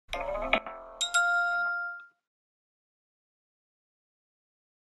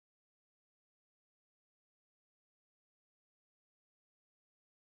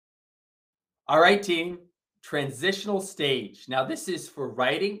All right, team, transitional stage. Now, this is for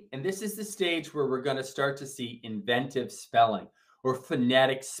writing, and this is the stage where we're going to start to see inventive spelling or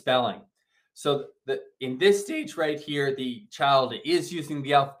phonetic spelling. So in this stage right here, the child is using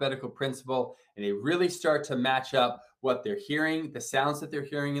the alphabetical principle, and they really start to match up what they're hearing, the sounds that they're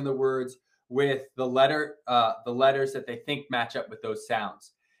hearing in the words, with the letters that they think match up with those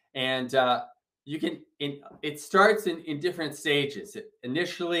sounds. And it starts in different stages.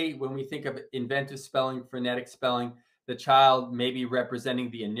 Initially, when we think of inventive spelling, phonetic spelling, the child may be representing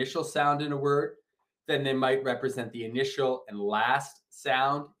the initial sound in a word. Then they might represent the initial and last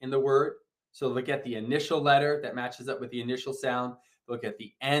sound in the word. So look at the initial letter that matches up with the initial sound. Look at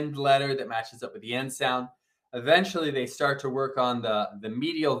the end letter that matches up with the end sound. Eventually, they start to work on the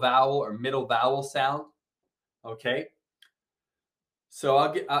medial vowel or middle vowel sound. Okay.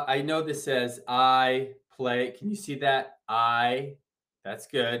 So I know this says I play. Can you see that? That's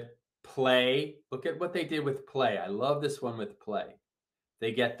good. Play. Look at what they did with play. I love this one with play.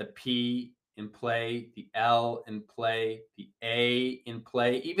 They get the P in play, the L in play, the A in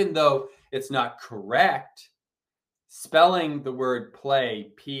play. Even though it's not correct, spelling the word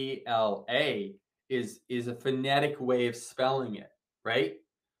play, P-L-A, is a phonetic way of spelling it, right?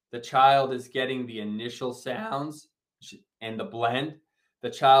 The child is getting the initial sounds and the blend. The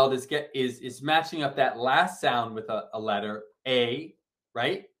child is matching up that last sound with a letter A,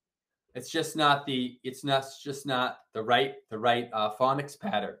 right? It's just not the right phonics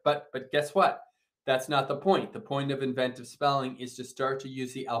pattern. But guess what? That's not the point. The point of inventive spelling is to start to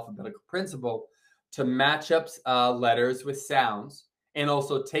use the alphabetical principle to match up letters with sounds, and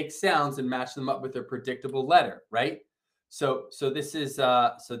also take sounds and match them up with a predictable letter, right? So this is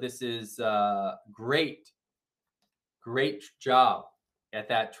great job at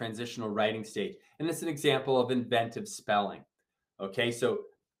that transitional writing stage. And it's an example of inventive spelling. Okay, so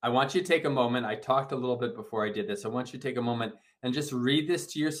I want you to take a moment. I talked a little bit before I did this. I want you to take a moment and just read this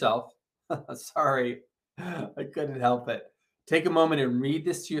to yourself. Sorry, I couldn't help it. Take a moment and read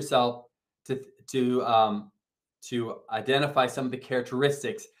this to yourself to identify some of the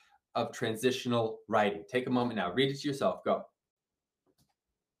characteristics of transitional writing. Take a moment now. Read it to yourself. Go.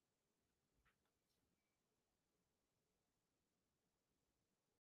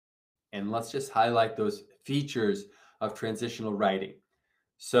 And let's just highlight those features of transitional writing.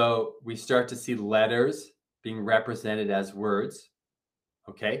 So we start to see letters being represented as words.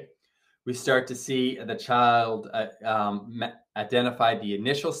 Okay. We start to see the child identify the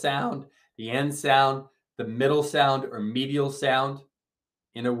initial sound, the end sound, the middle sound or medial sound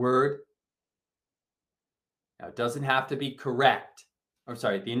in a word. Now, it doesn't have to be correct. I'm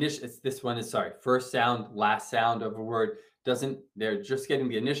sorry, first sound, last sound of a word. They're just getting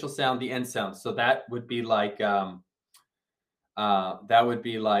the initial sound, the end sound. So that would be like,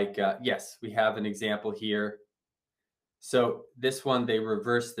 yes, we have an example here. So this one, they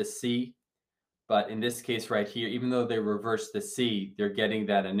reverse the C, but in this case right here, even though they reverse the C, they're getting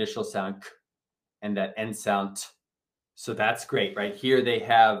that initial sound K and that end sound T. So that's great. Right here, they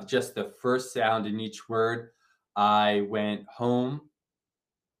have just the first sound in each word. I went home.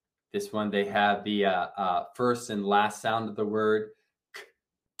 This one, they have the first and last sound of the word. K,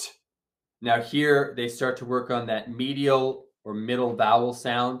 T. Now here, they start to work on that medial or middle vowel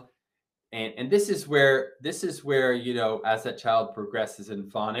sound. And this is where, you know, as that child progresses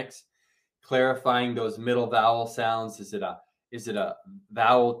in phonics, clarifying those middle vowel sounds. Is it a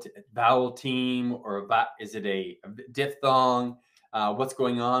vowel team, or is it a diphthong? What's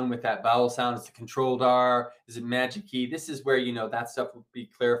going on with that vowel sound? Is it controlled R? Is it magic key? This is where, you know, that stuff will be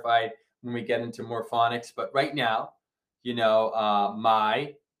clarified when we get into more phonics. But right now, you know,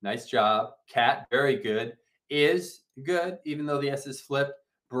 my, nice job. Cat, very good. Is good, even though the S is flipped.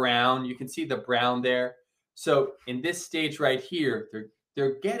 Brown, you can see the brown there. So in this stage right here,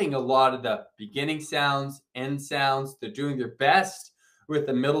 they're getting a lot of the beginning sounds, end sounds. They're doing their best with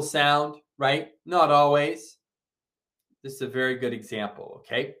the middle sound, right? Not always. This is a very good example,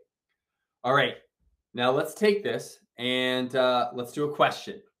 okay? All right, now let's take this and let's do a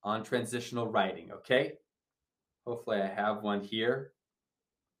question on transitional writing, okay? Hopefully I have one here.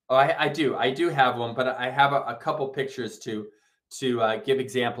 Oh, I do have one, but I have a couple pictures to give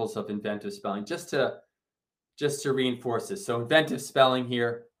examples of inventive spelling, just to reinforce this. So inventive spelling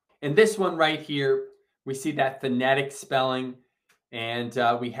here. In this one right here, we see that phonetic spelling, and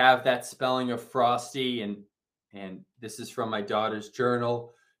we have that spelling of Frosty, and this is from my daughter's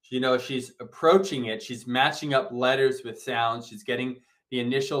journal. You know, she's approaching it. She's matching up letters with sounds. She's getting the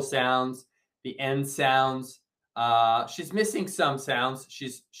initial sounds, the end sounds. She's missing some sounds.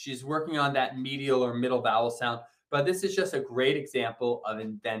 She's working on that medial or middle vowel sound. But this is just a great example of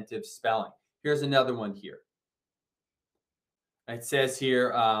inventive spelling. Here's another one here. It says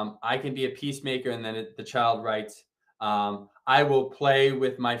here, I can be a peacemaker, and then the child writes, I will play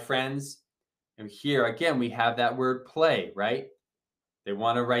with my friends. And here again, we have that word play, right? They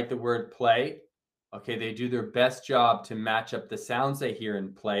want to write the word play. Okay, they do their best job to match up the sounds they hear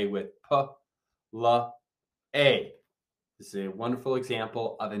in play with p, l, a. This is a wonderful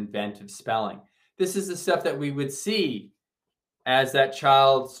example of inventive spelling. This is the stuff that we would see as that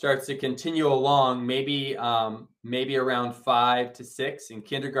child starts to continue along, maybe around 5 to 6 in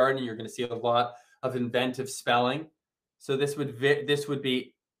kindergarten. You're going to see a lot of inventive spelling. So this would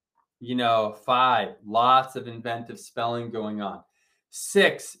be, 5, lots of inventive spelling going on.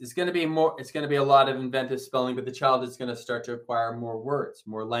 6 is going to be more. It's going to be a lot of inventive spelling, but the child is going to start to acquire more words,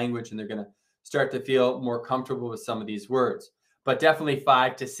 more language, and they're going to start to feel more comfortable with some of these words. But definitely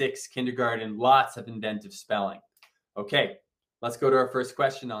 5 to 6 kindergarten, lots of inventive spelling. Okay. Let's go to our first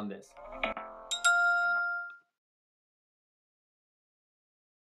question on this.